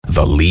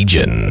The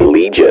Legion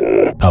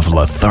of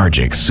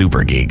lethargic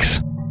super geeks,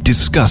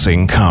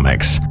 discussing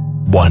comics,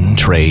 one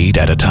trade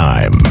at a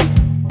time.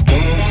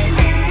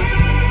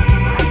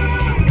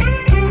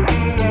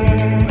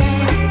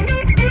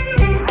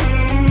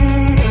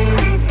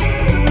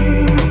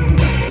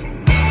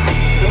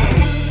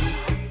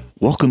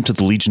 Welcome to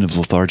the Legion of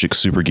Lethargic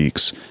Super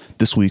Geeks.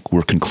 This week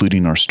we're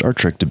concluding our Star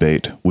Trek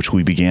debate, which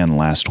we began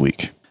last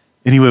week.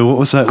 Anyway, what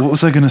was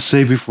I going to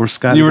say before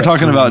Scott? You were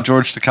talking about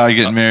George Takei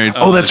getting married.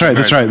 Oh, that's right.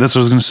 That's what I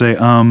was going to say.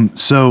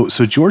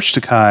 So George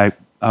Takei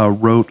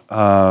wrote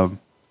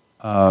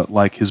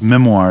like his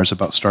memoirs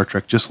about Star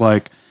Trek, just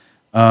like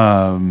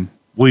William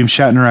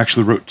Shatner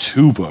actually wrote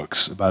 2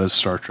 books about his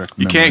Star Trek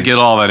memories. You can't get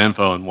all that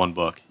info in one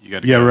book. You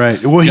got to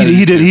right. Well,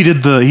 he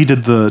did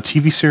the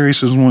TV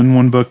series was in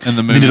one book, and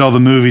he did all the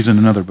movies in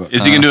another book.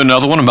 Is he gonna do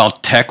another one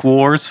about tech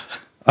wars?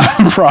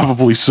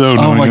 Probably so.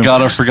 Oh my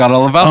God, I forgot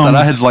all about that.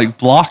 I had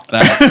blocked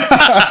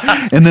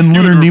that. And then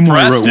Leonard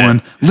Nimoy wrote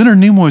one. Leonard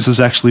Nimoy's is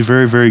actually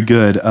very, very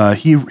good.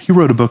 He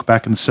wrote a book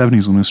back in the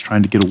 70s when he was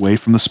trying to get away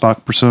from the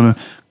Spock persona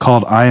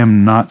called "I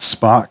Am Not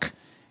Spock."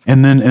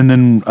 And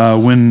then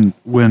when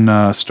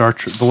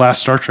the last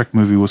Star Trek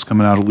movie was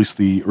coming out, at least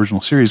the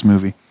original series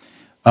movie,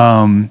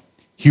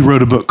 he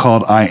wrote a book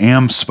called "I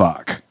Am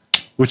Spock,"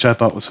 which I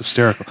thought was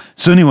hysterical.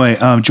 So anyway,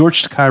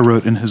 George Takei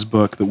wrote in his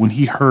book that when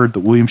he heard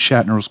that William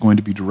Shatner was going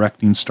to be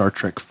directing Star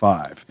Trek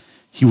V,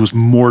 he was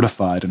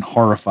mortified and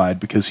horrified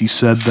because he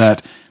said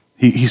that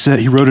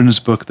he wrote in his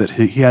book that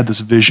he had this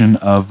vision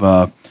of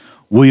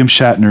William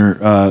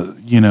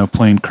Shatner,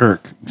 playing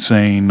Kirk,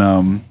 saying,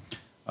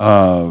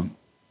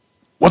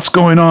 "What's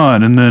going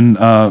on?" And then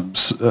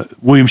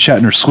William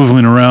Shatner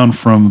swiveling around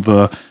from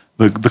the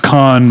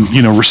con,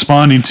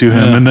 responding to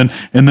him,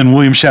 and then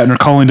William Shatner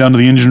calling down to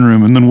the engine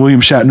room, and then William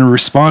Shatner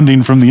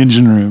responding from the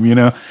engine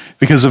room,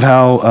 because of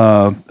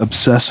how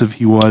obsessive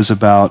he was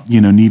about,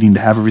 needing to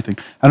have everything.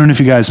 I don't know if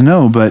you guys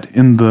know, but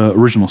in the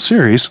original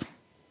series,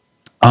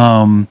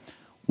 William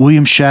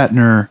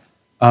Shatner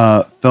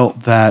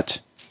felt that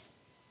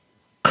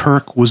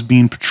Kirk was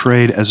being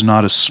portrayed as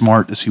not as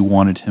smart as he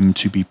wanted him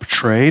to be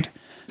portrayed.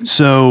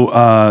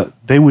 So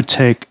they would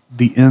take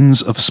the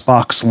ends of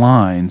Spock's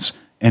lines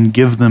and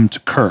give them to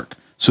Kirk.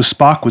 So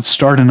Spock would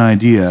start an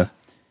idea,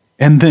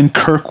 and then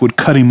Kirk would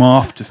cut him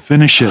off to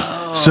finish it,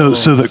 so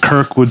that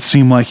Kirk would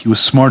seem like he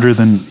was smarter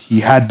than he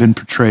had been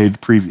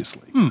portrayed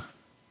previously.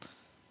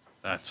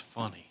 That's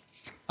funny.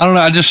 I don't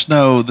know. I just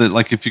know that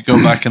if you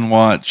go back and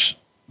watch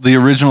the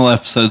original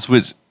episodes,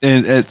 which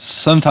it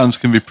sometimes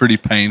can be pretty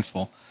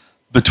painful,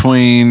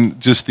 between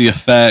just the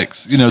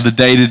effects, the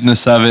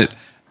datedness of it,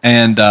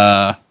 and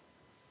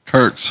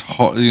Kirk's,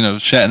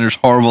 Shatner's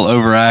horrible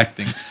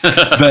overacting.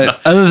 But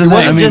other than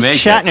that, it wasn't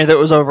just Shatner that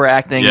was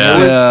overacting. Yeah. It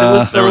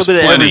was a little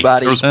bit of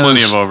everybody. There was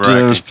plenty of overacting.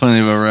 There was plenty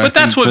of overacting. But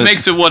that's what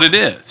makes it what it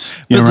is.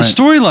 But the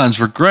storylines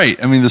were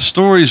great. I mean, the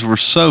stories were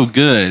so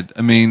good.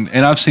 I mean,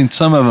 and I've seen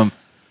some of them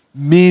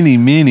many,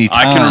 many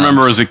times. I can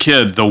remember as a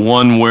kid the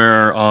one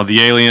where the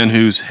alien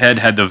whose head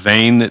had the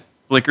vein that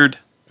flickered.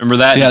 Remember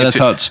that? Yeah, that's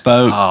how it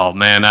spoke. Oh,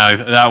 man.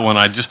 That one,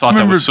 I just thought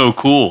that was so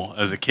cool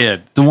as a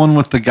kid. The one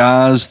with the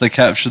guys, they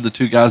captured the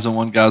 2 guys, and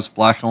one guy's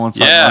black on one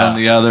side and on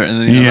the other.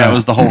 And then that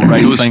was the whole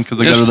race thing. Because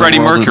they go to Freddie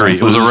Mercury.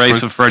 It was a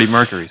race of Freddie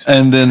Mercurys.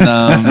 And then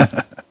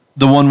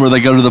the one where they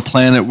go to the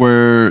planet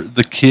where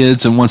the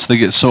kids, and once they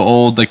get so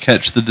old, they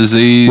catch the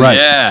disease. Right.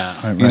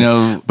 Yeah.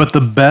 Right. But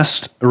the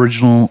best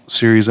original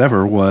series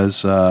ever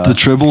was... The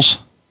Tribbles.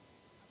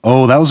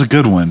 Oh, that was a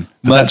good one.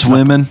 That's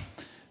women.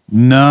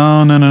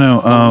 No. The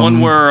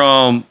one where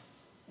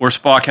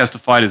Spock has to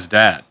fight his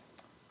dad.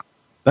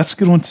 That's a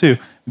good one too.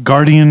 The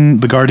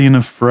Guardian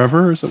of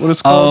Forever, is that what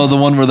it's called? Oh, the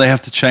one where they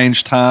have to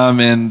change time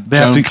and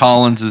Joan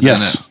Collins is in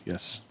it.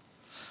 Yes.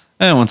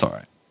 That one's all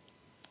right.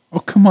 Oh,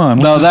 come on.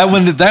 No, that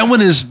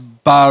one is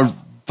by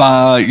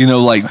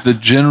the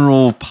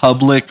general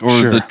public or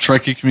the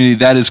Trekkie community,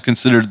 that is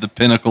considered the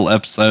pinnacle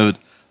episode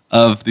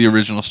of the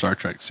original Star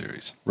Trek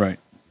series. Right.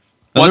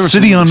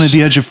 City on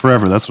the Edge of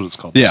Forever. That's what it's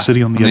called. Yeah,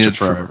 City on the Edge of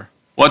Forever.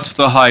 What's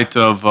the height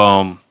of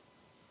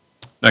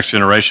Next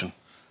Generation?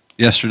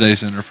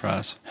 Yesterday's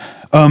Enterprise.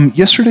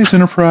 Yesterday's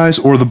Enterprise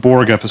or the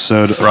Borg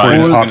episode,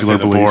 according to popular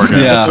belief.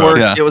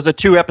 It was a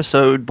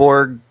 2-episode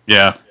Borg.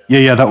 Yeah.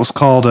 That was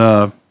called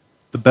The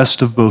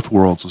Best of Both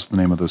Worlds was the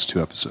name of those 2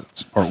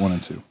 episodes, part 1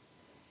 and 2.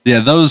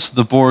 Yeah,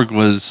 the Borg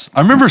was... I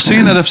remember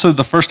seeing that episode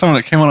the first time when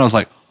it came on, I was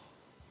like,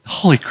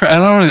 holy crap.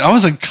 I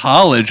was in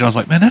college, and I was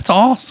like, man, that's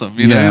awesome.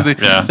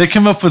 They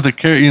come up with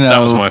that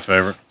was my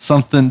favorite.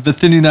 Something. But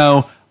then,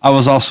 I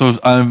was also,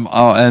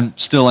 and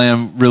still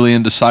am really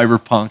into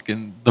cyberpunk,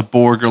 and the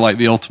Borg are like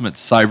the ultimate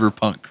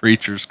cyberpunk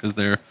creatures because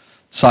they're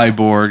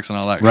cyborgs and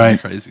all that kind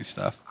of crazy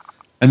stuff.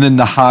 And then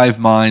the hive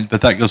mind,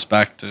 but that goes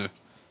back to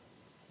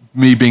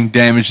me being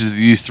damaged as a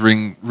youth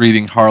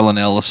reading Harlan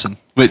Ellison,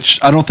 which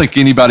I don't think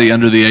anybody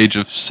under the age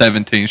of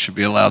 17 should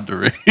be allowed to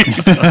read.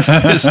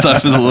 This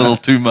stuff is a little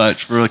too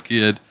much for a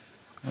kid.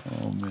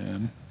 Oh,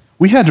 man.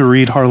 We had to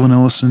read Harlan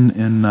Ellison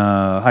in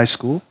high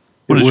school.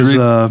 What did you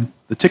read?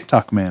 The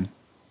TikTok Man.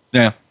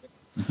 Yeah,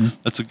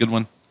 that's a good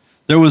one.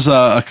 There was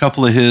a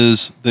couple of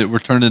his that were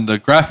turned into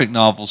graphic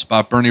novels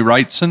by Bernie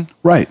Wrightson.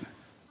 Right.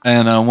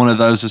 And one of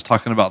those is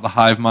talking about the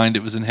hive mind.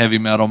 It was in Heavy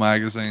Metal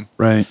magazine.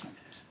 Right.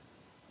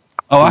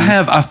 Oh, I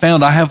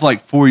have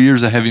like 4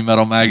 years of Heavy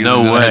Metal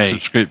magazine that I had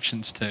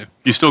subscriptions to.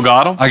 You still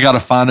got them? I got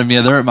to find them.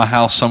 Yeah, they're at my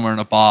house somewhere in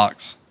a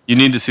box. You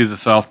need to see the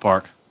South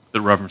Park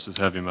that references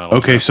Heavy Metal.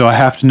 Okay, so I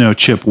have to know,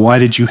 Chip, why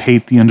did you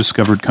hate The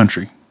Undiscovered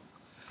Country?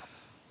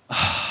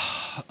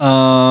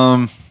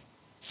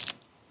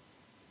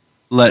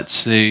 Let's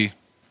see.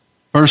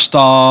 First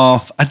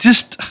off,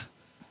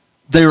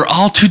 they were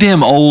all too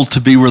damn old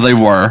to be where they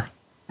were.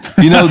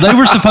 You know, they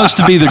were supposed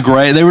to be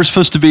they were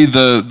supposed to be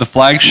the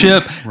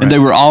flagship, right. And they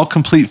were all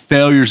complete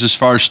failures as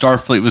far as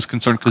Starfleet was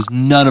concerned because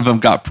none of them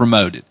got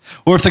promoted.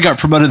 Or if they got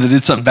promoted, they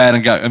did something bad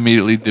and got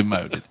immediately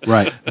demoted.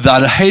 Right.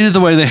 I hated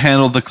the way they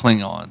handled the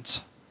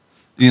Klingons.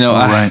 You know,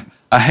 right.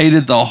 I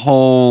hated the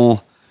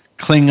whole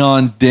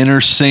Klingon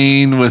dinner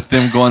scene with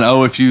them going,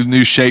 oh, if you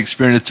knew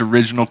Shakespeare in its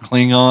original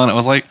Klingon. I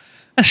was like,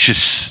 that's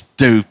just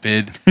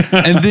stupid.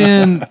 And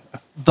then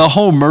the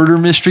whole murder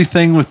mystery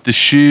thing with the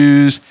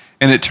shoes.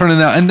 And it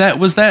turned out, and that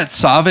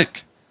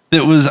Saavik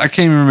that was, I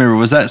can't even remember,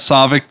 was that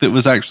Saavik that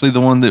was actually the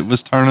one that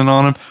was turning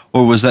on him?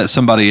 Or was that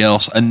somebody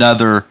else?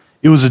 It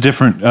was a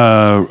different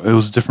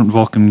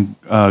Vulcan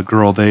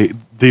girl. The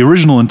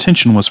original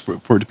intention was for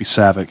it to be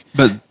Saavik.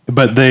 But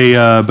they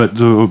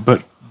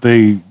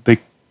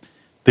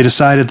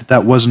decided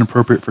that wasn't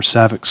appropriate for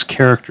Saavik's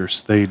characters.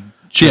 They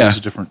chose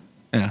a different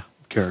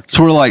character.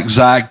 Sort of like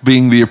Zach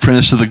being the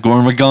apprentice to the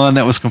Gormagon.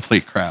 That was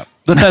complete crap.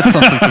 But that's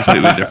something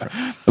completely different.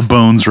 A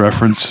Bones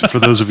reference for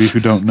those of you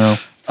who don't know.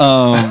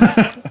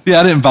 I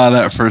didn't buy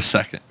that for a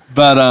second.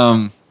 But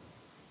I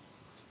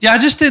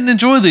just didn't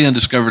enjoy The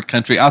Undiscovered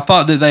Country. I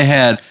thought that they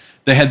had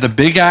the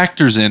big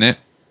actors in it.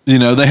 You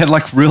know, they had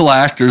like real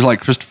actors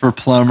like Christopher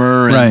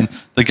Plummer and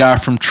the guy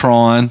from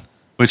Tron,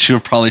 which you'll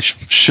probably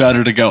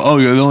shudder to go, oh,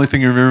 the only thing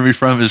you remember me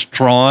from is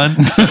Tron.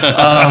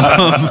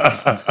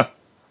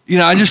 You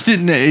know, I just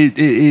didn't.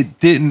 It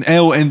didn't.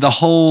 Oh, and the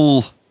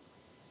whole,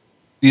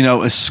 you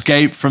know,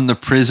 escape from the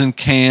prison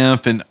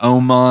camp in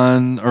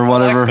Oman or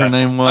whatever her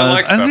name was. I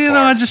like that part.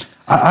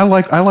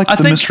 I like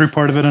the mystery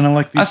part of it, and I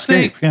like the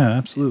escape. Yeah,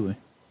 absolutely.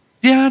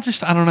 Yeah,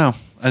 I don't know.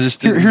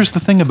 Here's the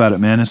thing about it,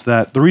 man, is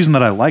that the reason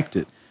that I liked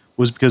it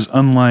was because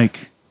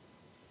unlike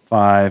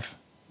 5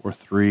 or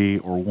 3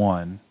 or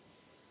 1,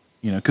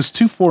 you know, because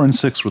 2, 4, and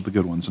 6 were the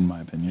good ones in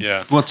my opinion.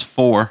 Yeah. What's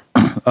 4?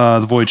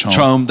 The Voyage Home.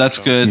 Home, that's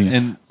good.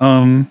 Yeah.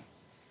 And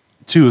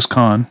 2 is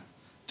Khan.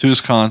 2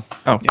 is Khan.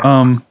 Oh.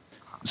 Yeah.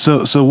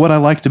 So what I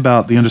liked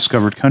about The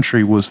Undiscovered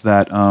Country was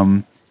that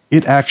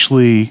it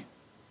actually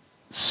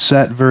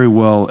sat very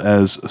well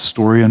as a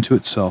story unto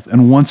itself.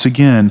 And once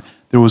again,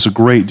 there was a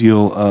great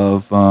deal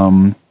of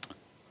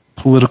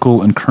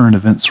political and current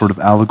event sort of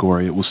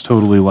allegory. It was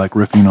totally like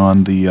riffing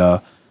on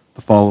the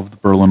fall of the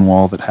Berlin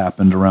Wall that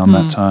happened around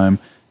that time.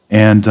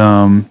 And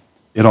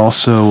it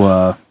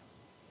also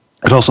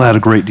had a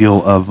great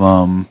deal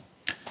of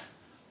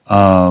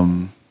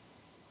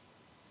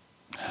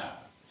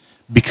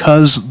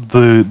because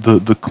the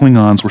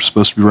Klingons were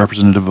supposed to be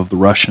representative of the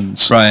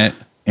Russians, right?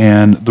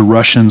 And the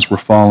Russians were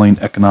falling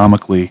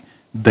economically.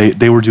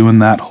 They were doing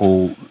that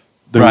whole.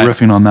 They were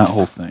riffing on that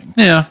whole thing.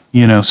 Yeah,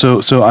 you know.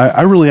 So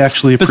I really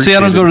actually appreciate. But see,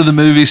 I don't go to the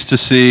movies to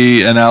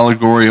see an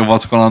allegory of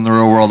what's going on in the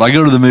real world. I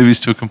go to the movies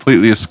to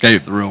completely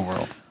escape the real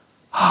world.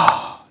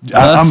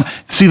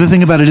 See, the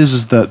thing about it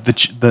is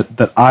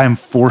that I am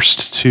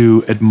forced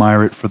to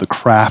admire it for the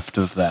craft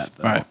of that.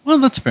 Though. Right. Well,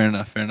 that's fair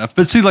enough. Fair enough.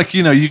 But see, like,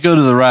 you know, you go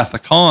to the Wrath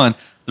of Khan.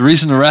 The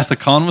reason the Wrath of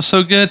Khan was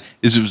so good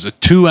is it was a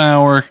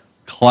 2-hour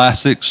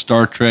classic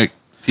Star Trek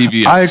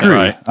TV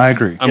episode. I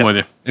agree. I'm with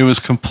you. It was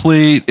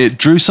complete. It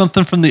drew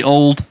something from the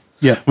old.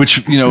 Yeah.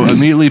 Which, you know,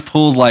 immediately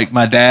pulled like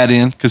my dad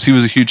in because he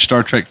was a huge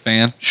Star Trek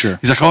fan. Sure.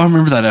 He's like, oh, I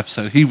remember that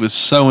episode. He was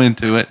so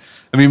into it.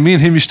 I mean, me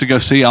and him used to go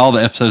see all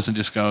the episodes and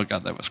just go, oh,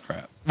 God, that was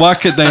crap. Why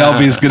couldn't they all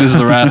be as good as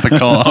the Wrath of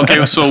Khan?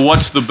 Okay, so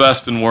what's the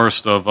best and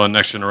worst of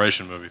Next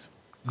Generation movies?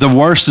 The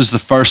worst is the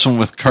first one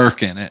with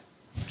Kirk in it.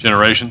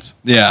 Generations?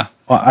 Yeah.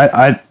 Well,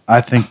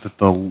 I think that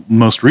the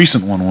most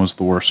recent one was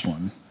the worst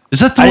one. Is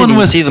that the one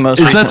with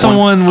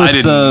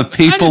the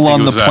people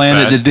on the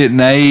planet that didn't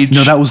age?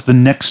 No, that was the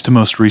next to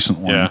most recent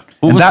one. Yeah.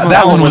 And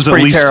that one was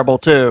pretty terrible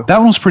too. That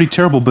one was pretty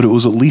terrible, but it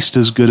was at least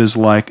as good as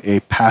like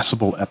a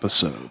passable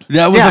episode.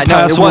 That was a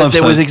passable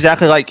episode. It was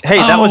exactly like, hey,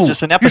 that was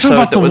just an episode.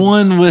 You're talking about the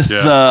one with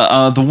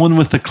the one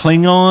with the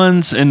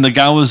Klingons, and the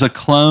guy was a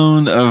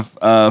clone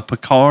of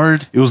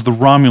Picard. It was the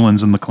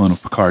Romulans in the clone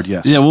of Picard.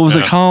 Yes. Yeah. What was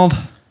it called?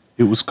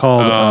 It was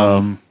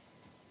called.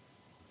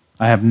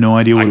 I have no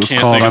idea what it was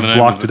called. I've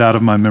blocked it out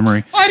of my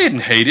memory. I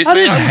didn't hate it. I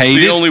didn't hate it.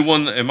 The only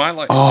one. Am I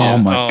like? Oh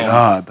my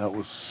God, that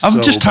was.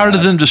 I'm just tired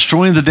of them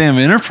destroying the damn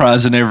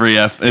Enterprise in every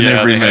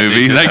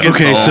movie. That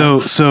gets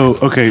old. So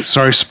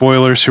sorry,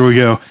 spoilers. Here we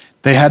go.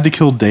 They had to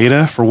kill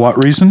Data for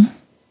what reason?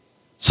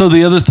 So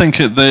the other thing,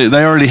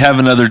 they already have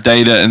another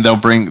Data, and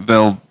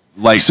they'll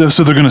like. So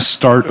they're going to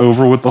start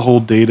over with the whole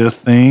Data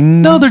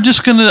thing. No, they're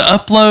just going to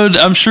upload.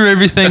 I'm sure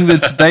everything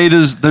that's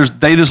Data's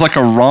like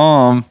a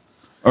ROM.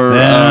 or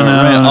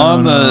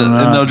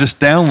and they'll just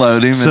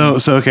download him.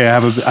 So okay,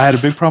 I had a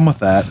big problem with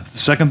that. The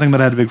second thing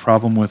that I had a big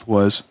problem with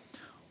was,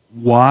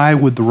 why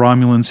would the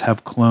Romulans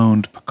have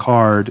cloned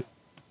Picard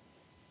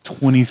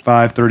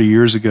 25, 30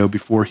 years ago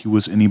before he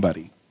was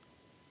anybody?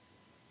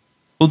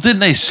 Well,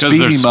 didn't they speed him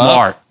they're up?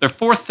 Smart. They're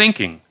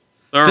forward-thinking.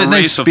 They're Didn't a they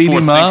race of speed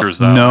him up? forward-thinkers,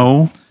 though.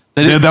 No.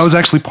 They That was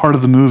actually part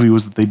of the movie,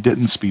 was that they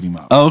didn't speed him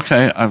up. Oh,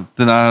 okay. I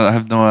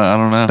have no. I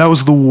don't know. That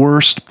was the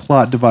worst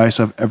plot device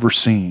I've ever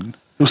seen.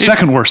 It was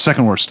second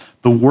worst.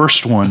 The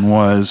worst one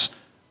was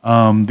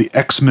the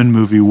X-Men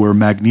movie where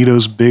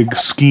Magneto's big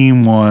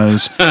scheme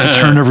was to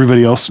turn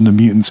everybody else into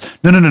mutants.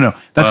 No.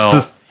 That's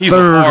the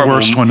third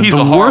worst one. The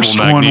worst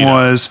one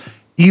was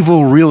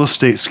evil real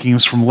estate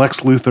schemes from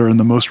Lex Luthor in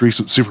the most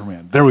recent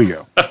Superman. There we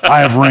go. I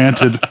have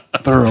ranted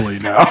thoroughly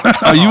now.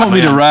 Oh, you want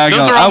me to rag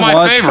Those on? are all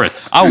my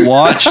favorites. I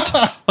watched.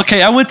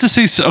 Okay, I went to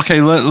see.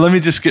 Okay, let me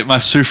just get my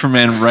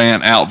Superman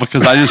rant out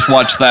because I just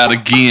watched that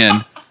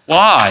again.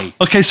 Why?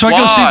 Okay, so I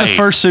go see the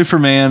first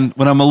Superman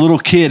when I'm a little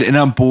kid and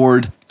I'm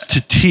bored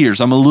to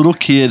tears. I'm a little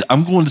kid.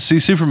 I'm going to see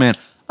Superman.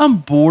 I'm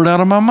bored out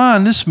of my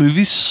mind. This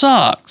movie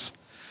sucks.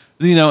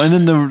 And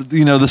then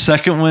the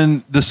second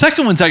one. The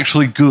second one's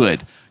actually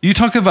good. You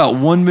talk about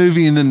one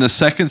movie and then the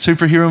second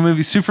superhero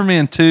movie,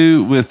 Superman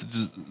 2 with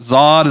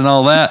Zod and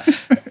all that.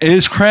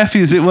 As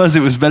crappy as it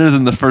was better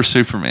than the first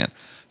Superman.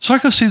 So I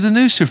go see the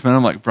new Superman.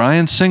 I'm like,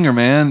 Bryan Singer,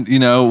 man.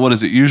 What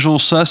is it? Usual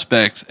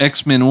Suspects,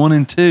 X-Men 1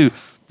 and 2.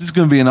 This is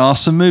going to be an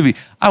awesome movie.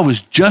 I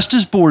was just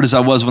as bored as I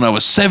was when I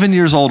was 7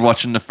 years old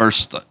watching the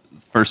first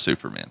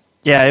Superman.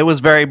 Yeah, it was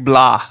very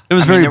blah. It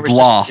was very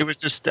blah. It was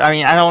just. I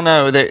mean, I don't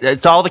know.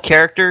 It's all the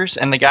characters,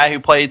 and the guy who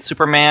played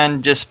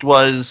Superman just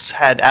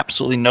had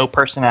absolutely no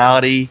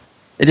personality.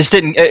 It just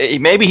didn't.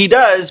 Maybe he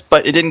does,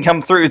 but it didn't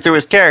come through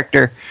his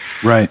character.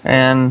 Right.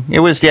 And it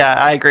was. Yeah,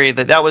 I agree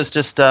that was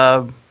just.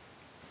 Nemesis.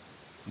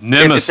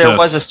 If there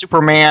was a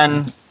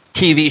Superman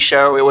TV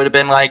show, it would have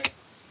been like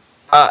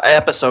an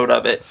episode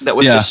of it that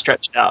was just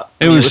stretched out.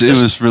 It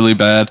was really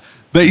bad.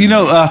 But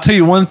I'll tell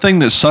you one thing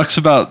that sucks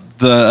about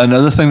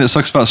another thing that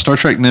sucks about Star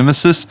Trek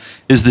Nemesis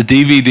is the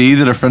DVD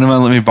that a friend of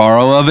mine let me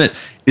borrow of it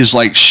is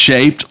like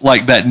shaped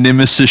like that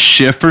Nemesis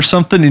ship or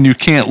something, and you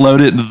can't load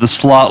it into the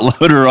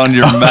slot loader on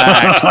your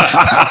Mac.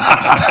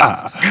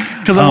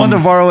 Because I wanted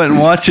to borrow it and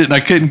watch it, and I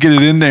couldn't get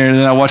it in there, and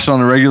then I watched it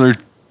on a regular,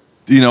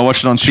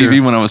 watched it on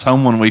TV when I was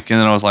home one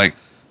weekend, and I was like,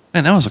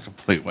 man, that was a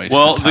complete waste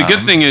of time. The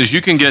good thing is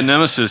you can get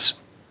Nemesis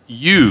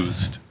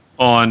used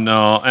on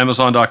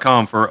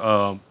Amazon.com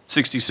for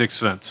 66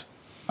 cents.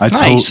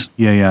 Nice.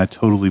 I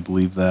totally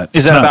believe that.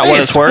 Is that about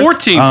what it's worth?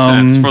 14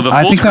 cents for the full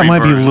I think that screen might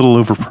be a version.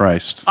 little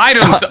overpriced. I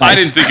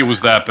didn't think it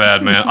was that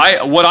bad, man.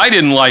 What I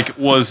didn't like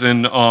was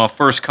in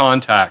First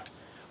Contact.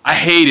 I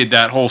hated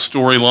that whole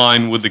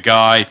storyline with the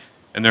guy,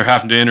 and they're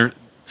having to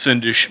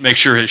make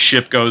sure his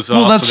ship goes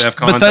up so they have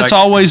contact. But that's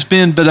always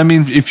been. But I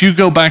mean, if you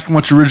go back and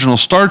watch original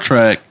Star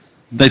Trek,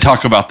 they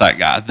talk about that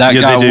guy. That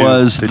guy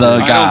was the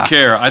guy. I don't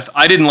care.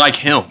 I didn't like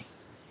him.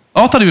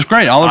 Oh, I thought he was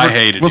great. Oliver, I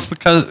hated what's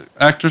the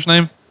actor's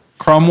name?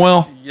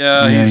 Cromwell?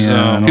 Yeah,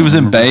 he was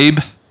in Babe.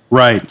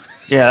 Right.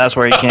 Yeah, that's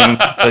where he came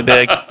really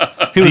big.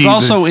 He was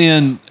also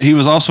in LA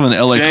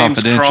James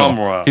Confidential.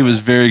 Cromwell. He was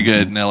very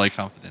good in LA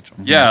Confidential.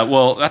 Yeah,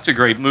 well, that's a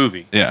great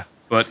movie. Yeah.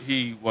 But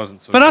he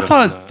wasn't so But good I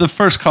thought the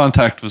First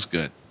Contact was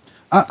good.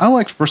 I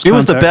liked First It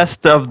Contact. was the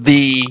best of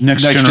the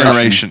Next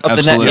Generation. of the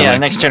Absolutely.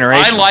 Next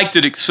Generation. I liked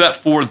it except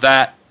for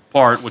that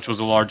part, which was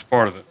a large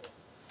part of it.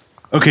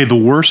 Okay, the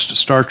worst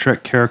Star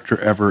Trek character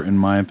ever, in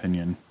my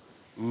opinion,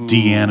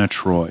 Deanna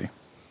Troi.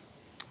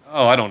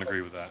 Oh, I don't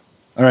agree with that.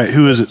 All right,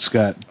 who is it,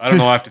 Scott? I don't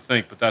know. I have to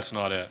think, but that's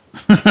not it.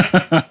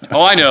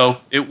 Oh, I know.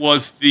 It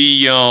was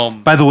the.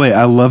 By the way,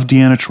 I love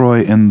Deanna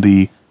Troi in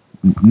the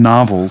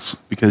novels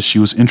because she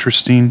was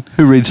interesting.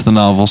 Who reads the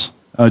novels?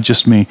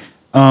 Just me.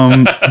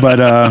 But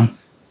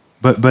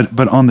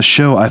on the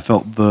show, I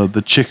felt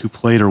the chick who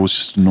played her was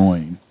just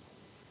annoying.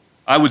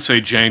 I would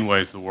say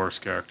Janeway's the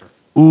worst character.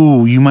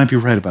 Ooh, you might be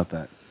right about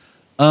that.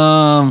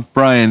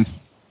 Brian.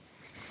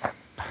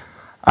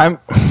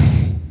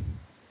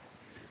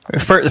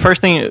 The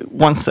first thing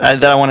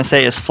that I want to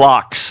say is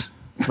Phlox.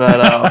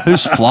 But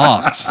Who's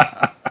Phlox?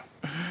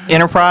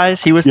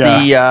 Enterprise. He was the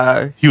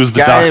he was the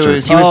guy. doctor.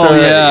 He was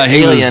the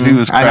alien. He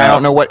was crap. I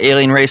don't know what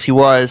alien race he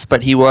was,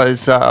 but he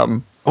was.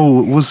 Oh,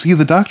 was he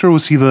the doctor or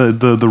was he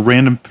the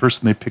random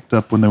person they picked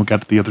up when they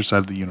got to the other side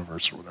of the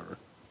universe or whatever?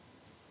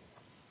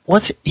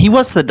 He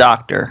was the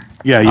doctor.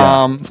 Yeah.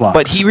 Phlox,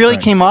 but he really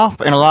right. came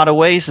off in a lot of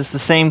ways as the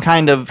same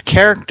kind of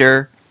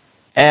character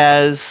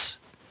as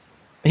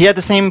he had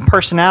the same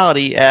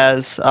personality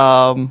as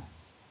the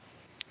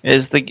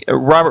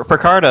Robert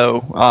Picardo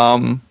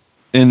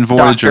In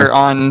Voyager. doctor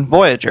on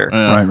Voyager.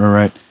 Yeah.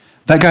 Right.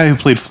 That guy who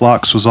played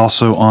Phlox was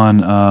also on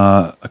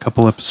a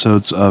couple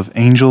episodes of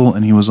Angel,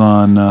 and he was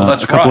on a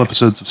couple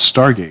episodes of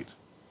Stargate.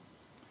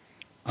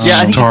 Yeah,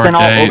 I think he's been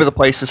all Stargate. over the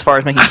place as far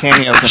as making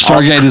cameos. In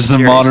all Stargate is the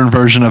series. modern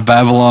version of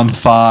Babylon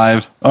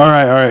 5. All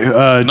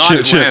right.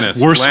 Not Chip,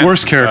 Atlantis. worst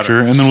Atlantis is character,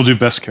 better. and then we'll do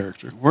best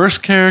character.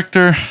 Worst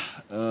character?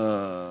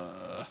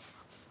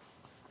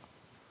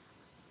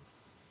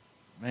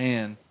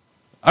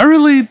 I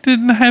really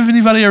didn't have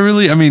anybody.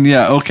 I mean,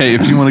 yeah, okay.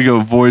 If you want to go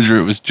Voyager,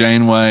 it was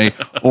Janeway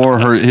or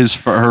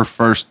her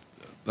first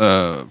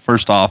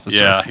officer.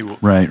 Yeah,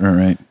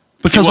 Right.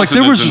 Because like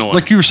there was,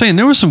 like you were saying,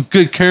 there was some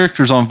good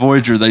characters on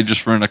Voyager. They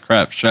just ran a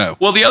crap show.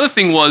 Well, the other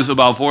thing was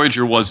about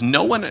Voyager was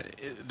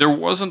there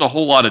wasn't a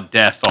whole lot of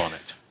death on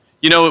it.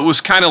 You know, it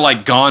was kind of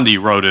like Gandhi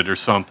wrote it or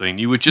something.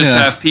 You would just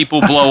have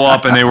people blow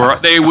up, and they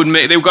would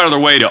go out of their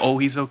way to, oh,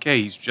 he's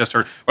okay, he's just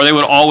hurt, or they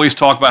would always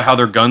talk about how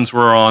their guns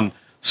were on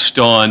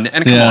stun.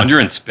 And come on, you're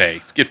in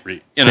space, get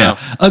real, you know.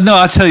 No,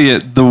 I tell you,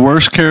 the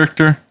worst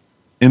character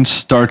in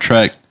Star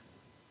Trek.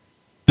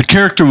 The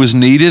character was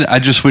needed. I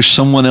just wish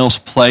someone else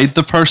played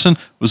the person.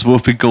 Was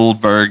Whoopi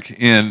Goldberg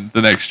in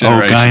The Next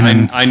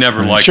Generation? I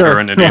never liked her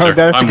in it either. No,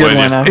 that's I'm a good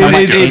with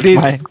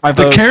one.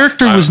 The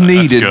character was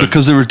needed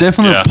because there were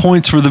definitely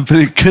points where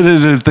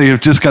they have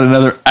just got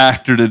another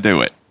actor to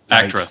do it.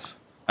 Actress.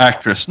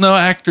 No,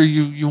 actor.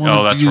 You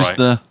want to use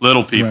the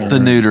little people. The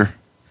neuter.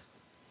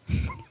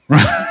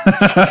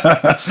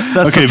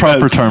 That's the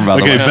proper term, by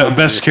the way. Okay,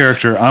 best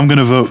character. I'm going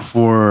to vote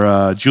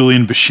for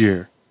Julian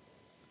Bashir.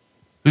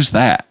 Who's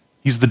that?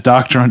 He's the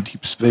doctor on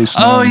Deep Space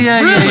Nine. Oh,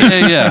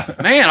 yeah.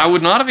 Man, I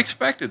would not have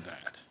expected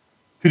that.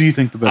 Who do you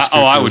think the best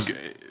character is?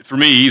 For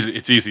me,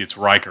 it's easy. It's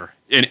Riker.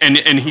 And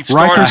he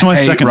started, Riker's my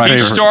second favorite.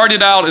 He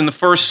started out in the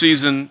first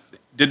season,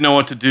 didn't know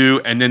what to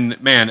do, and then,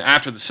 man,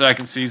 after the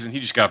second season,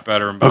 he just got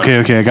better and better.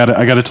 Okay, I got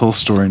to tell a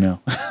story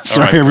now.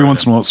 Sorry, right, every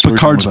once in a while,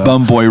 stories Picard's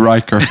bum boy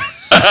Riker. See,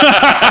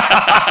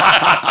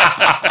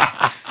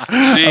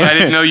 I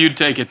didn't know you'd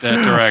take it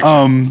that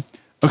direction.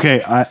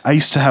 Okay, I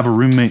used to have a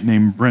roommate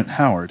named Brent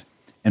Howard.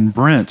 And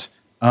Brent,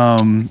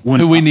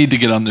 who we need to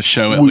get on the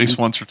show at least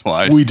once or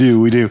twice. We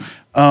do.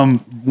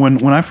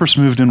 When I first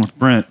moved in with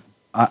Brent,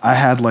 I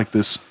had like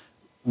this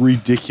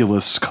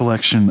ridiculous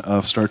collection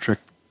of Star Trek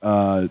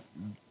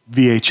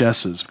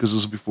VHSs because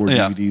this was before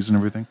DVDs and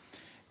everything.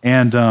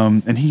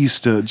 And he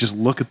used to just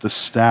look at the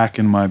stack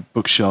in my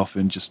bookshelf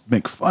and just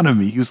make fun of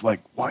me. He was like,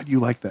 "Why do you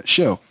like that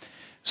show?"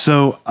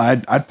 So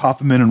I'd pop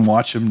him in and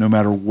watch him no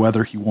matter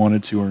whether he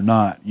wanted to or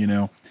not, you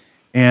know.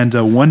 And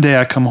one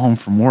day I come home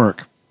from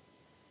work.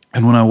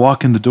 And when I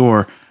walk in the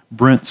door,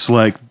 Brent's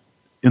like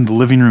in the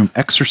living room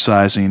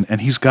exercising, and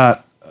he's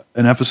got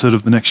an episode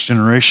of The Next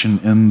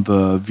Generation in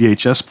the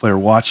VHS player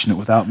watching it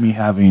without me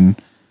having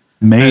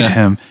made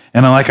him.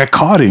 And I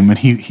caught him, and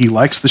he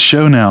likes the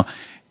show now.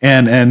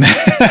 And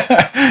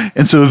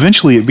and so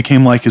eventually it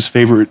became like his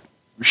favorite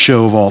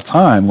show of all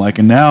time. Like,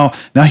 and now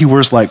he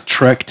wears like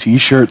Trek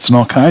T-shirts and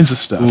all kinds of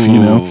stuff, you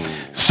know.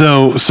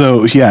 So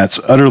yeah,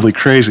 it's utterly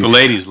crazy. The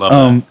ladies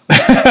love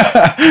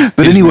that.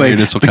 But anyway,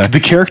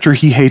 the character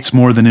he hates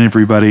more than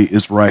everybody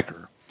is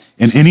Riker.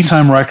 And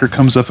anytime Riker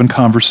comes up in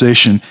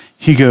conversation,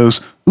 he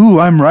goes, "Ooh,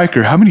 I'm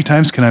Riker. How many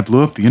times can I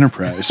blow up the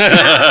Enterprise?" All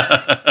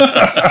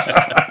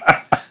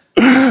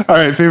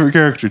right, favorite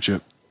character,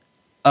 Chip.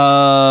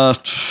 I'll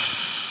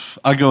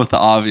go with the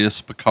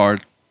obvious,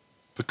 Picard.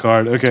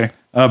 Okay.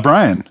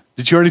 Brian,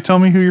 did you already tell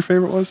me who your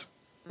favorite was?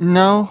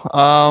 No.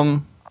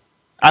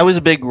 I was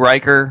a big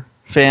Riker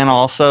fan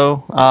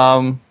also.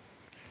 I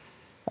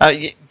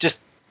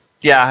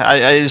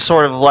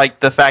sort of like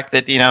the fact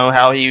that, you know,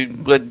 how he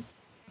would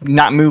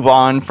not move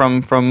on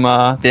from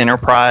the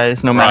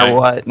Enterprise no matter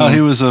what. Oh,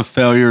 he was a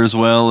failure as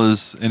well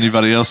as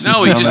anybody else.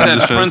 No, he just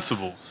had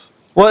principles.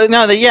 Well,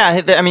 no,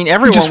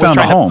 everyone was trying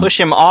to push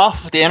him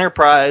off the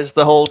Enterprise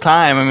the whole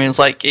time. I mean, it's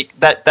like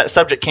that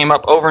subject came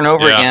up over and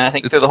over again. I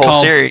think through the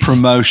whole series.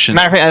 Promotion.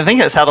 Matter of fact, I think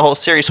that's how the whole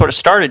series sort of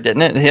started,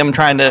 didn't it? Them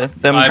trying to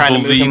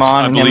move him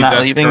on and him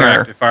not leaving.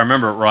 Correct, if I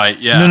remember it right,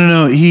 yeah.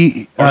 No.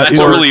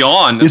 That's early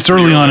on. It's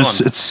early on.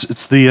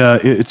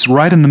 It's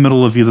right in the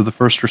middle of either the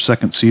first or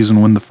second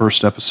season when the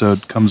first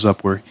episode comes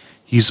up where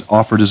he's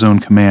offered his own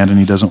command and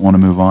he doesn't want to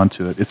move on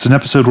to it. It's an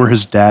episode where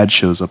his dad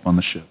shows up on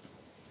the ship.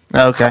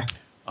 Okay.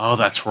 Oh,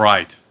 that's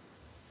right.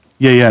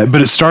 Yeah,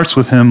 but it starts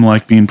with him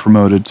like being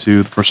promoted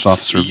to the first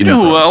officer. You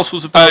know who else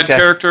was a bad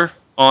character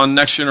on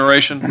Next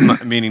Generation?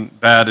 Meaning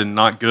bad and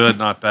not good,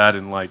 not bad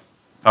and like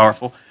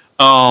powerful.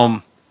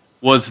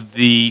 Was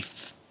the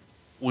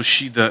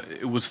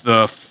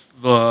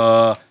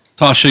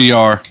Tasha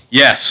Yar.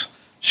 Yes.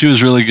 She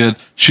was really good.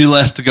 She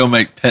left to go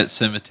make Pet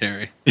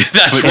Sematary.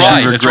 That's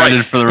right. She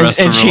regretted for the rest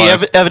of her life. And she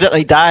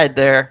evidently died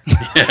there.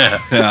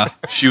 Yeah.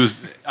 She was.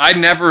 I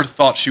never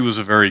thought she was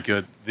a very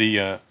good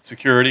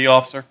security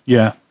officer.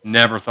 Yeah.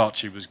 Never thought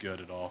she was good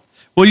at all.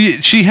 Well,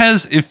 she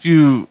has. If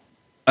you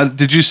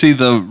did you see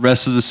the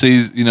rest of the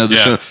season? You know the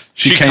show.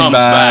 She came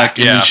back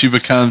and then she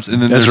becomes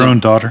and then there's her own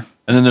daughter.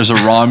 And then there's a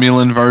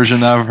Romulan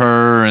version of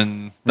her,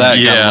 and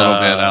that got a little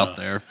bit out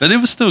there. But it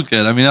was still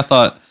good. I mean, I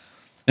thought.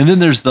 And then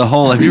there's the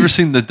whole. Have you ever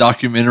seen the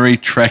documentary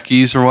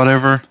Trekkies or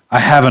whatever? I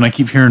haven't. I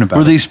keep hearing about.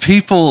 Where these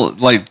people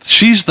like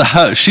she's the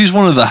host. She's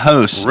one of the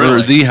hosts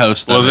or the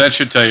host. Well, that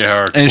should tell you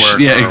how her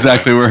career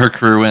exactly where her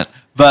career went.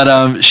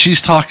 But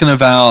she's talking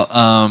about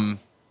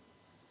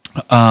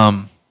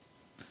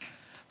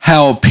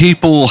how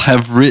people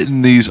have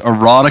written these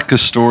erotica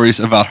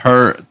stories about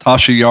her,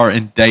 Tasha Yar,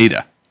 and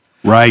Data.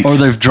 Right. Or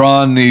they've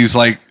drawn these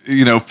like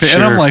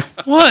and I'm like,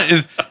 what?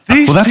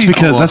 These that's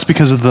people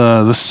because of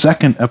the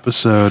second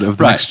episode of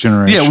the Next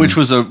Generation. Yeah, which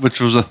was a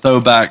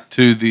throwback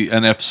to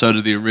an episode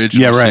of the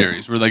original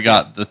series where they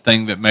got the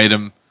thing that made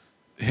them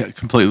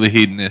completely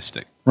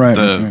hedonistic,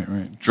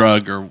 the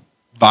drug or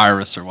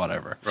virus or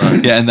whatever.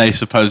 Right. Yeah, and they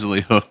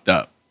supposedly hooked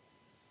up,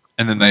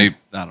 and then I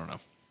don't know,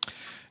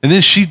 and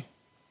then she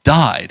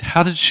died.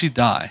 How did she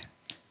die?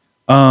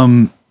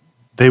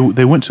 They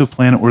went to a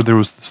planet where there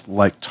was this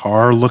like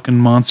tar-looking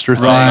monster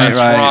thing.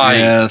 Right.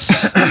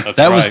 Yes,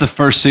 that was the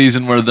first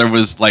season where there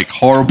was like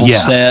horrible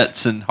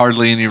sets and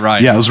hardly any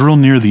writing. Yeah, it was real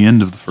near the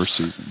end of the first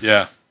season.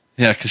 Yeah,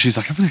 because she's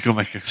like, I'm gonna go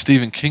make a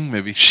Stephen King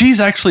movie.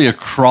 She's actually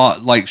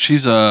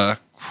she's a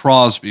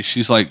Crosby.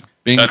 She's like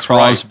Bing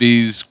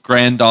Crosby's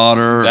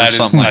granddaughter or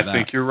something like that. I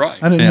think you're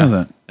right. I didn't know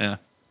that.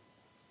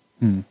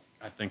 Yeah,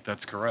 I think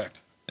that's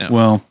correct. Yeah.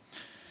 Well.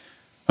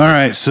 All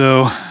right,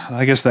 so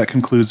I guess that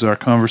concludes our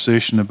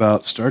conversation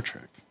about Star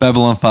Trek.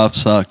 Babylon 5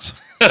 sucks.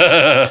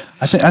 I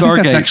think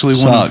that's actually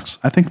sucks.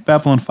 I think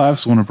Babylon 5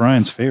 is one of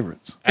Brian's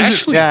favorites.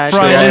 Actually,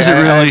 Brian, is it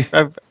really?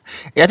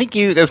 I think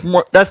there's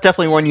more. That's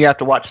definitely one you have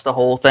to watch the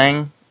whole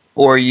thing,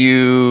 or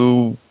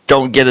you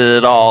don't get it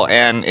at all.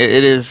 And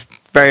it is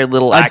very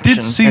little action. I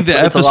did see the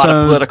episode. It's a lot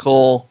of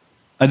political.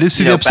 I did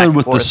see the episode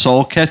with the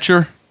Soul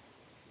Catcher.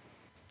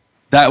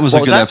 That was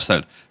a good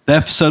episode. The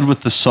episode with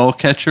the Soul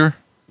Catcher.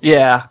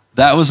 Yeah.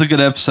 That was a good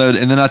episode,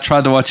 and then I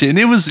tried to watch it, and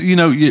it was,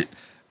 it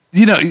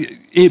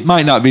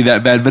might not be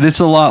that bad, but it's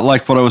a lot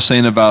like what I was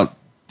saying about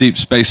Deep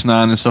Space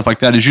Nine and stuff like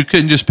that. Is you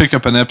couldn't just pick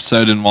up an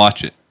episode and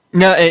watch it.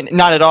 No,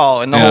 not at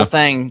all. And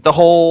the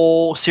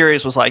whole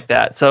series was like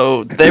that.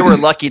 So they were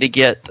lucky to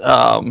get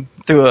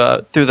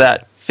through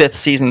that fifth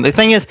season. The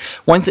thing is,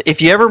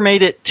 if you ever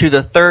made it to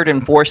the third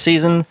and fourth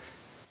season,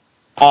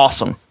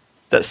 awesome.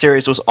 That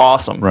series was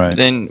awesome. Right.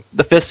 Then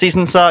the fifth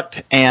season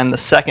sucked, and the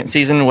second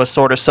season was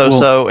sort of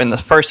so-so, and the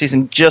first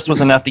season just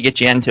was enough to get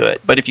you into it.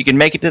 But if you can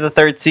make it to the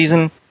third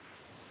season,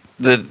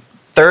 the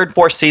third,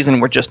 fourth season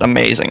were just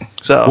amazing.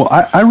 So,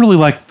 I really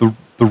like the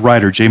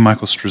writer J.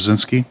 Michael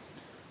Straczynski.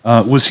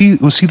 Was he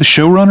the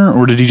showrunner, or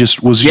was he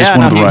just one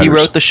of the writers? He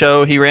wrote the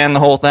show. He ran the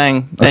whole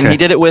thing, and he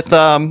did it with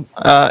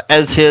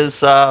as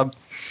his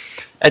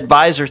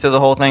advisor through the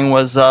whole thing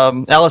was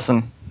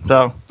Ellison.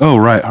 So. Oh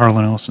right,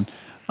 Harlan Ellison.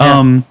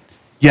 Yeah.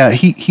 Yeah,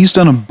 he's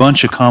done a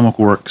bunch of comic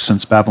work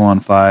since Babylon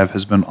 5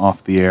 has been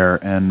off the air,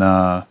 and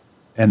I'm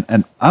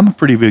a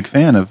pretty big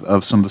fan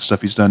of some of the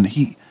stuff he's done.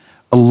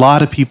 A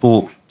lot of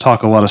people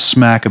talk a lot of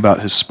smack about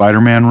his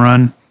Spider-Man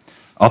run.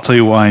 I'll tell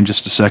you why in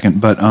just a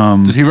second. But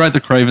did he write the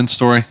Craven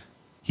story?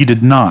 He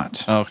did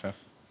not. Oh, okay.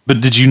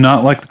 But did you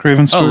not like the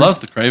Craven story? I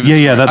love the Craven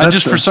story. Yeah. I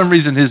just for some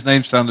reason his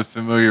name sounded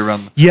familiar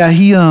around. Yeah,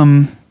 he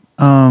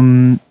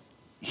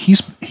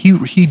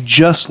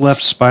just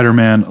left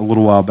Spider-Man a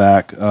little while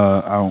back.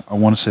 I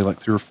want to say like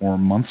 3 or 4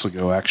 months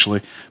ago,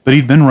 actually. But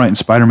he'd been writing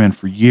Spider-Man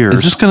for years.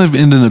 Is this going to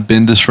end in a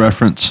Bendis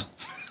reference?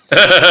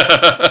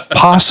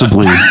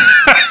 Possibly.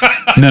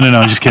 No,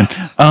 I'm just kidding.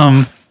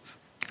 That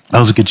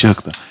was a good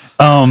joke, though.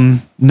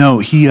 No,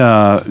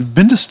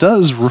 Bendis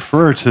does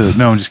refer to.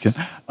 No, I'm just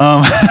kidding.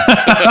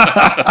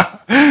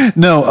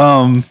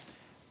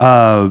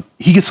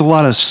 He gets a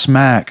lot of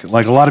smack.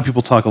 Like a lot of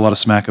people talk a lot of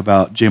smack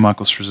about J.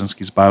 Michael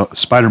Straczynski's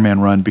Spider-Man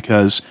run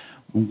because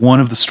one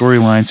of the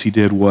storylines he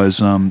did was,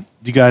 do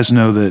you guys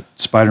know that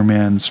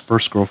Spider-Man's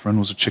first girlfriend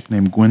was a chick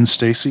named Gwen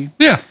Stacy?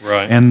 Yeah.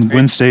 Right. And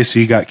Gwen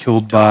Stacy got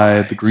killed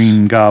by the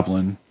Green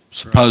Goblin.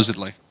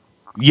 Supposedly.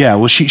 Yeah,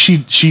 well,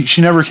 she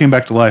never came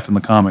back to life in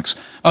the comics.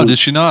 Oh, did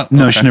she not?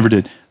 No, she never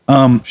did.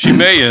 She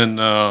may in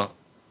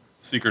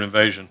Secret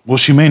Invasion. Well,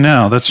 she may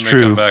now. That's she may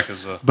true. come back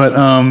as a but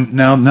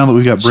now that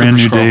we got Brand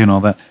New Day and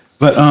all that.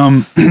 But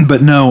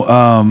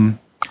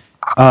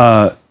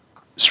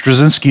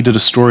Straczynski did a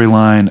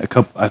storyline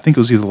I think it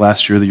was either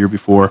last year or the year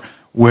before,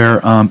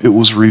 where it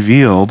was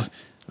revealed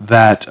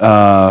that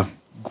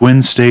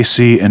Gwen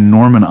Stacy and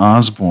Norman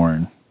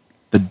Osborn,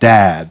 the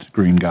dad,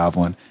 Green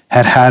Goblin,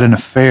 had an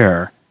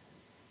affair,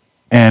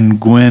 and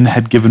Gwen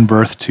had given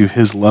birth to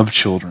his love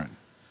children.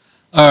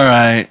 All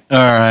right.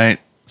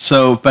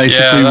 So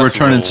basically, we're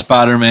turning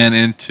Spider-Man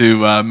into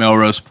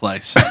Melrose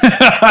Place. The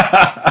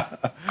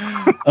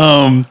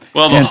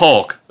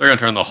Hulk. They're going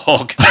to turn the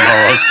Hulk into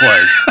Melrose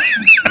Place.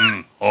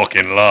 Hulk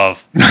in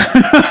love.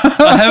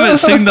 I haven't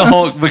seen the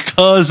Hulk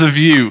because of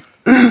you.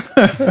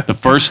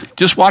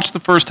 Just watch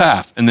the first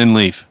half and then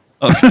leave.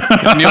 Okay.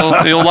 And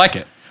you'll like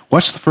it.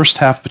 Watch the first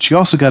half, but you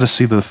also got to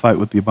see the fight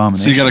with the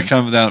Abomination. So you got to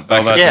come down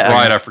back. Oh, that's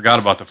right. I forgot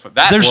about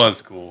that.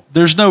 Was cool.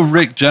 There's no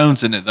Rick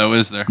Jones in it, though,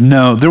 is there?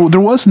 No, there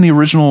was in the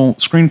original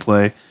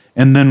screenplay,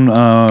 and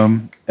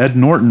then Ed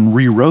Norton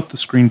rewrote the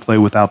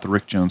screenplay without the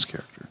Rick Jones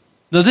character.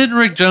 Now, didn't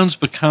Rick Jones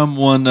become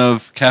one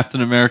of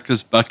Captain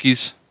America's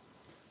Bucky's?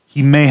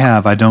 He may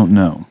have. I don't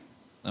know.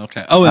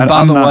 Okay. Oh, and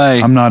by the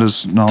way, I'm not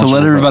as knowledgeable. To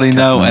let everybody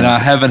know, and I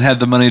haven't had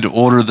the money to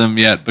order them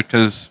yet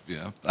because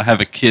I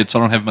have a kid, so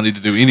I don't have money to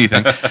do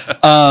anything.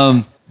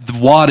 The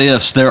What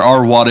Ifs, there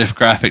are What If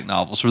graphic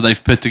novels where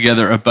they've put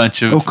together a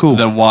bunch of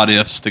the What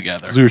Ifs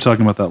together. We were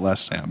talking about that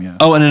last time, yeah.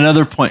 Oh, and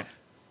another point.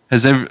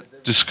 Has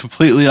just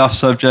completely off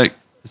subject.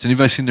 Has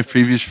anybody seen the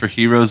previews for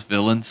Heroes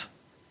Villains?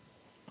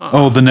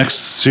 Oh, the next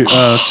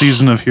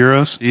season of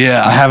Heroes?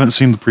 Yeah. I haven't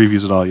seen the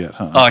previews at all yet,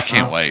 huh? Oh, I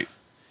can't wait.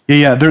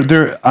 Yeah.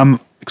 I'm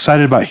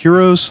excited about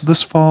Heroes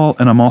this fall,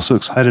 and I'm also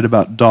excited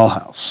about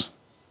Dollhouse.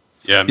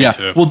 Yeah, me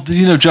too. Well,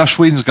 Josh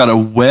Whedon's got a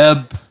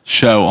web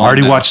show on. I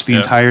already now. watched the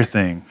entire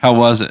thing. How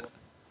was it?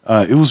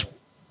 It was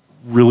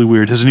really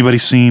weird. Has anybody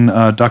seen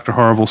Dr.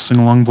 Horrible's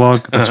sing-along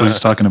blog? That's what he's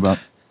talking about.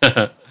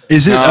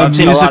 Is it a I've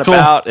seen a lot musical?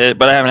 about it,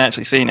 but I haven't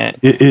actually seen it.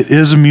 It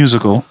is a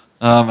musical.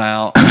 I'm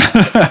out.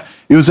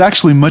 It was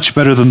actually much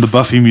better than the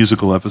Buffy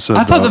musical episode.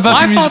 I thought the I Buffy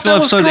thought musical that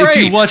was episode, if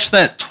you great. watch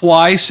that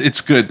twice,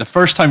 it's good. The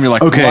first time you're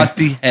like, Okay, what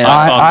the hell?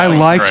 I that was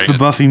liked great. the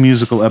Buffy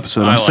musical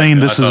episode. I I'm saying liked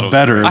it. this I is thought it was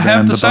better great. I have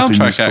than the the Buffy soundtrack,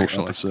 musical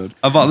actually. episode.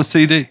 I bought the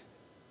CD.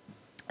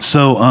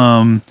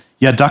 So,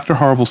 yeah, Dr.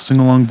 Horrible's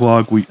sing-along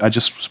blog. I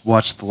just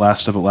watched the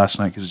last of it last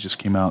night because it just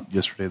came out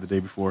yesterday, the day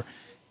before,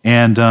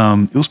 and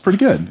it was pretty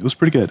good.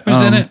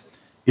 Who's in it?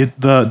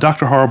 The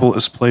Dr. Horrible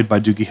is played by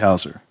Doogie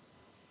Howser,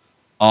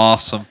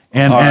 Awesome.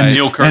 and All right.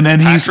 Neil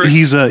and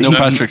he's Neil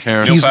Patrick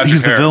Harris. He's Neil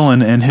Patrick the Harris.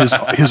 villain, and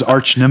his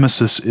arch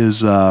nemesis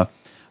is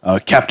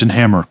Captain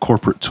Hammer,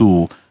 Corporate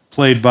Tool,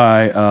 played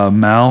by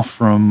Mal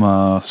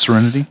from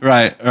Serenity.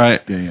 Right.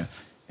 Yeah.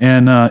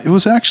 And it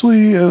was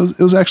actually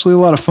a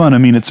lot of fun. I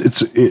mean,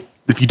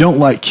 if you don't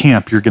like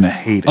camp, you're gonna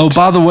hate it. Oh,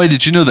 by the way,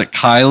 did you know that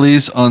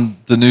Kylie's on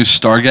the new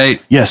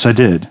Stargate? Yes, I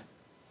did.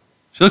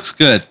 She looks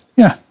good.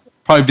 Yeah.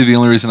 Probably be the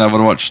only reason I would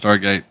watch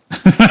Stargate.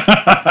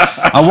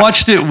 I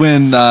watched it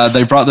when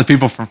they brought the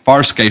people from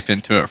Farscape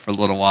into it for a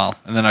little while,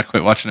 and then I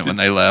quit watching it when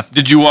they left.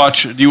 Do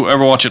you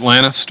ever watch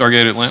Atlantis,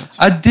 Stargate Atlantis?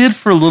 I did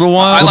for a little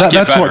while. I Well, like it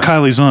that's what better.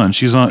 Kylie's on.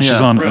 She's on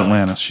Really?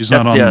 Atlantis. She's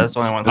not on. That's the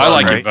only one. I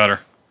like great. it better.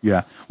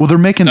 Yeah. Well, they're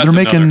making That's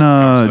another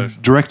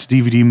conversation. direct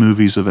DVD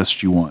movies of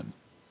SG-1.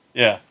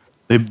 Yeah.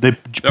 They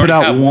put already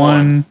out have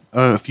one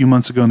a few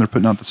months ago, and they're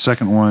putting out the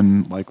second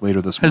one like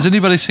later this Has month.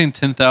 anybody seen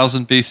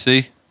 10,000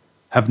 BC?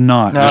 Have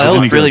not. No, Is it that any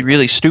looked good? really,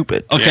 really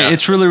stupid. Okay, Yeah.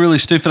 it's really, really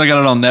stupid. I got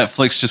it on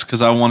Netflix just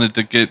because I wanted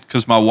to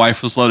because my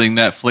wife was loading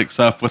Netflix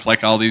up with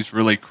like all these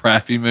really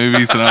crappy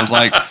movies, and I was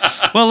like,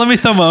 well, let me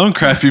throw my own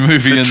crappy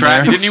movie in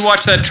there. Didn't you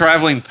watch that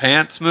Traveling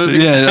Pants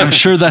movie? Yeah, I'm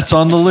sure that's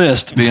on the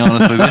list, to be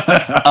honest with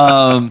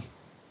you.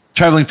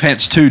 Traveling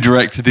Pants 2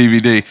 direct to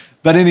DVD.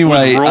 But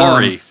anyway, With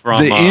Rory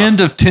from, the end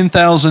of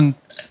 10,000,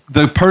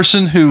 the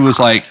person who was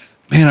like,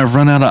 man, I've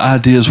run out of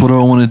ideas. What do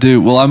I want to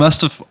do? Well, I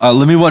must have,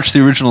 let me watch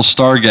the original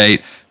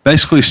Stargate,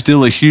 basically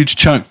steal a huge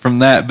chunk from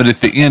that, but at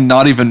the end,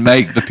 not even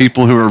make the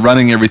people who are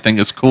running everything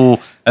as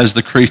cool as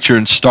the creature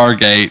in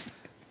Stargate.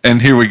 And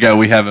here we go,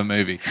 we have a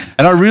movie.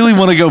 And I really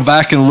want to go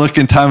back and look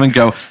in time and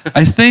go,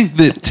 I think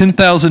that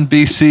 10,000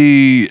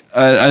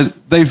 BC,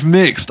 they've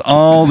mixed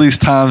all these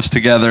times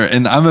together.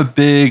 And I'm a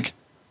big,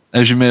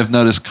 as you may have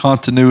noticed,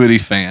 continuity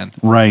fan.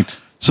 Right.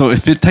 So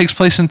if it takes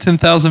place in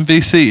 10,000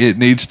 BC, it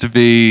needs to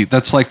be,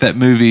 that's like that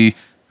movie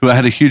who I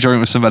had a huge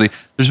argument with somebody.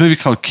 There's a movie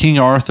called King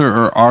Arthur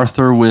or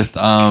Arthur with,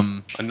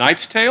 A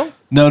Knight's Tale?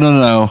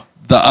 no.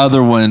 The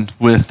other one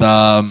with,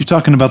 You're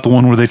talking about the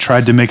one where they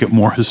tried to make it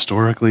more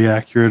historically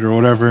accurate or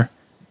whatever,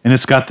 and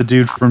it's got the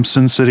dude from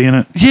Sin City in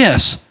it.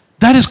 yes,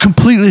 that is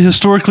completely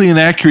historically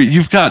inaccurate.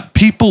 You've got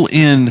people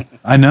in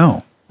I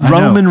know.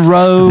 Roman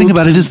roads. The thing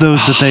about it is, though,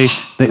 is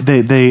that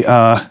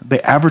they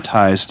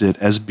advertised it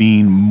as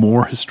being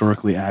more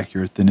historically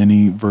accurate than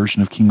any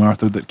version of King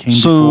Arthur that came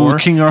So before.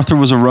 King Arthur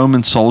was a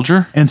Roman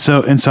soldier? And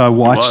so I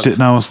watched was. it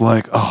and I was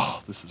like,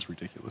 oh, this is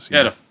ridiculous.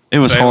 Yeah, It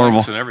was horrible.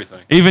 and everything.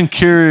 Even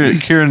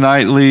Keira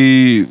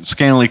Knightley,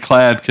 scantily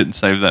clad, couldn't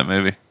save that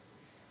movie.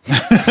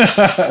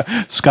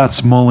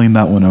 Scott's mulling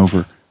that one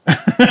over.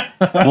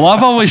 Well,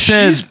 I've always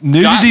said She's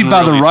nudity gotten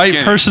by the really right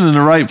skinny. person in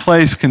the right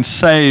place can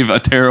save a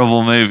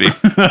terrible movie.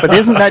 But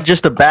isn't that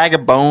just a bag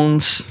of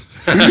bones?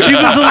 She had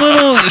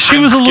a It's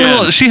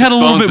little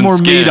bones bit and more meat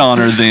skins. on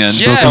her then.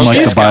 Yeah, Spoken like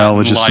she's the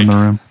biologist gotten, in the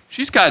room.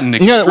 She's gotten You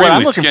extremely know what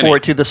I'm looking skinny.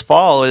 forward to this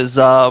fall is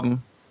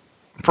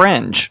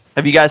Fringe.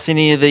 Have you guys seen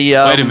any of the?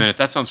 Wait a minute,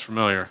 that sounds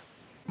familiar.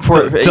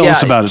 Tell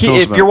us about it. Tell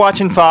us If about you're it.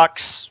 watching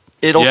Fox,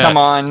 it'll Yes. come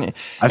on.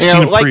 I've You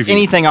seen know, a like preview.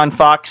 anything on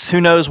Fox, who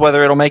knows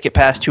whether it'll make it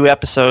past 2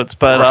 episodes?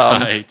 But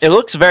Right. it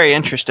looks very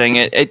interesting.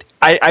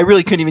 I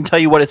really couldn't even tell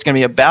you what it's going to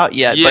be about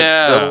yet.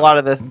 Yeah. But a lot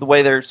of the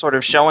way they're sort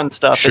of showing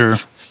stuff. Sure.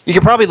 You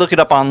could probably look it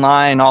up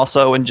online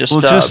also and just,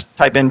 Well, just-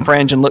 type in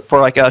Fringe and look for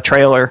like a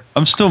trailer.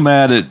 I'm still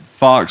mad at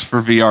Fox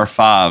for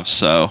VR5,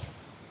 so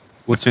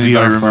What's if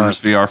anybody VR5? remembers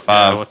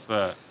VR5. What's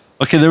that?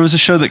 Okay, there was a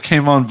show that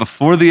came on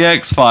before the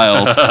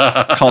X-Files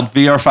called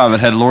VR5. It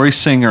had Lori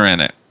Singer in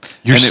it.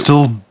 You're And it-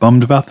 still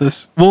bummed about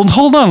this? Well,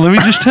 hold on. Let me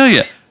just tell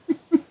you.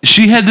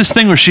 She had this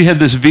thing where she had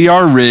this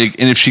VR rig,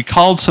 and if she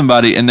called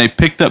somebody and they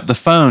picked up the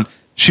phone,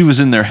 she was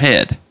in their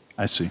head.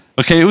 I see.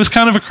 Okay, it was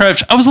kind of a crap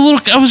show. I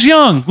was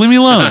young. Leave me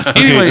alone.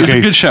 Anyway, it was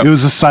a good show. It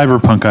was a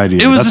cyberpunk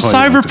idea. It was That's a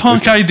why you liked it. cyberpunk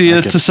Okay, I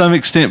idea get to it. some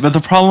extent, but the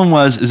problem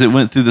is it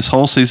went through this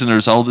whole season. There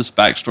was all this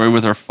backstory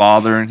with her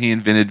father, and he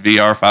invented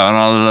VR5 and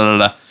all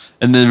that.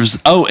 And there's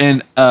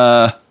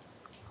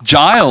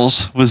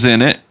Giles was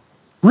in it.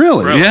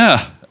 Really?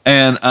 Yeah,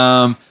 and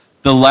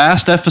the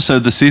last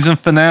episode, the season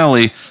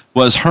finale,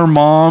 was her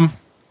mom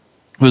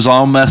was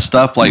all messed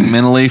up, like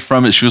mentally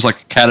from it. She was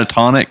like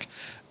catatonic,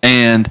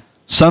 and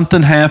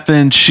something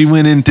happened. She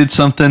went in, did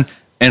something,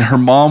 and her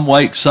mom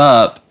wakes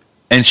up,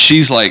 and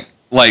she's like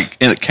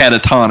in a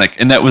catatonic,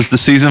 and that was the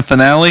season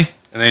finale.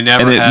 And it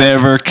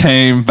never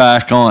came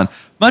back on.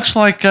 Much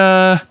like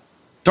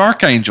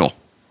Dark Angel,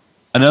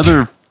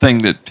 another thing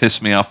that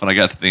pissed me off when I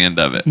got to the end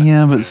of it.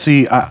 Yeah, but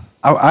see, I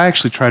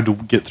actually tried to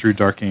get through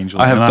Dark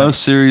Angel. I have both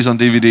series on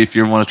DVD if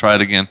you ever want to try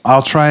it again.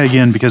 I'll try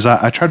again because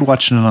I tried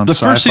watching it on the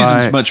Sci-Fi. first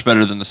season's much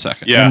better than the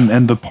second. Yeah.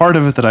 And the part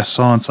of it that I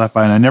saw on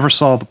Sci-Fi, and I never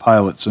saw the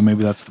pilot, so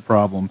maybe that's the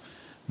problem.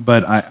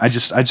 But I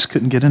just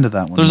couldn't get into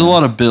that one. There's a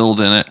lot of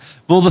build in it.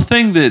 Well, the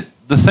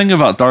thing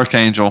about Dark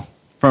Angel,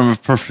 from a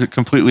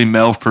completely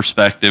male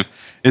perspective,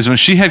 is when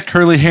she had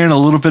curly hair and a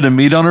little bit of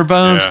meat on her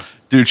bones,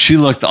 dude, she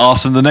looked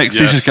awesome. The next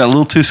season's got a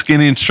little too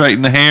skinny and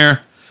straightened the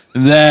hair.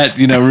 That,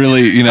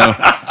 really,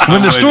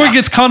 when the story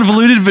gets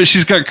convoluted, but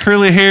she's got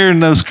curly hair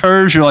and those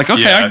curves, you're like,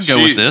 okay, I can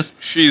go with this.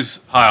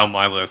 She's high on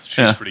my list.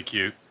 She's pretty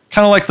cute.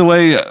 Kind of like the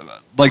way,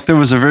 there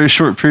was a very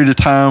short period of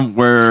time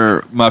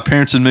where my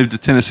parents had moved to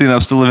Tennessee and I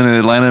was still living in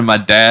Atlanta, and my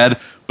dad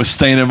was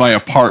staying in my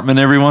apartment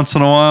every once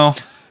in a while.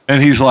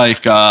 And he's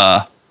like,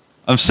 I'm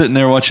sitting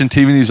there watching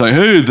TV, and he's like,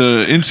 hey,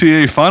 the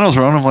NCAA finals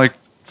are on. I'm like,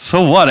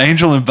 so what?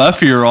 Angel and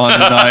Buffy are on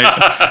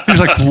tonight. He's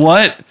like,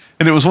 what?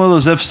 And it was one of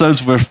those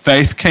episodes where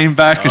Faith came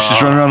back and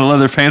she's running around in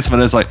leather pants, but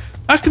I was like,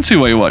 I can see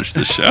why you watch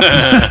this show.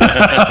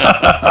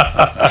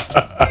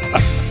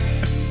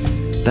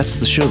 That's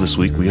the show this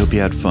week. We hope you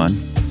had fun.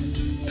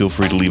 Feel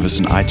free to leave us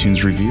an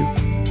iTunes review.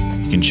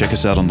 You can check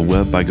us out on the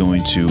web by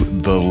going to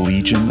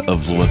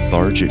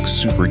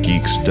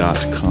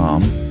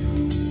thelegionoflethargicsupergeeks.com.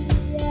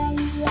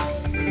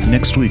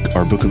 Next week,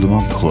 our Book of the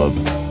Month Club,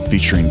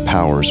 featuring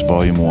Powers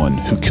Volume 1,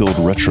 Who Killed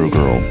Retro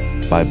Girl,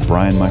 by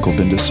Brian Michael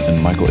Bendis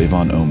and Michael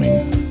Avon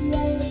Oming.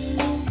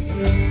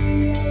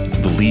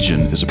 The Legion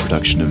is a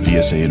production of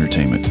VSA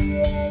Entertainment,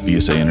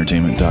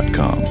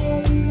 vsaentertainment.com.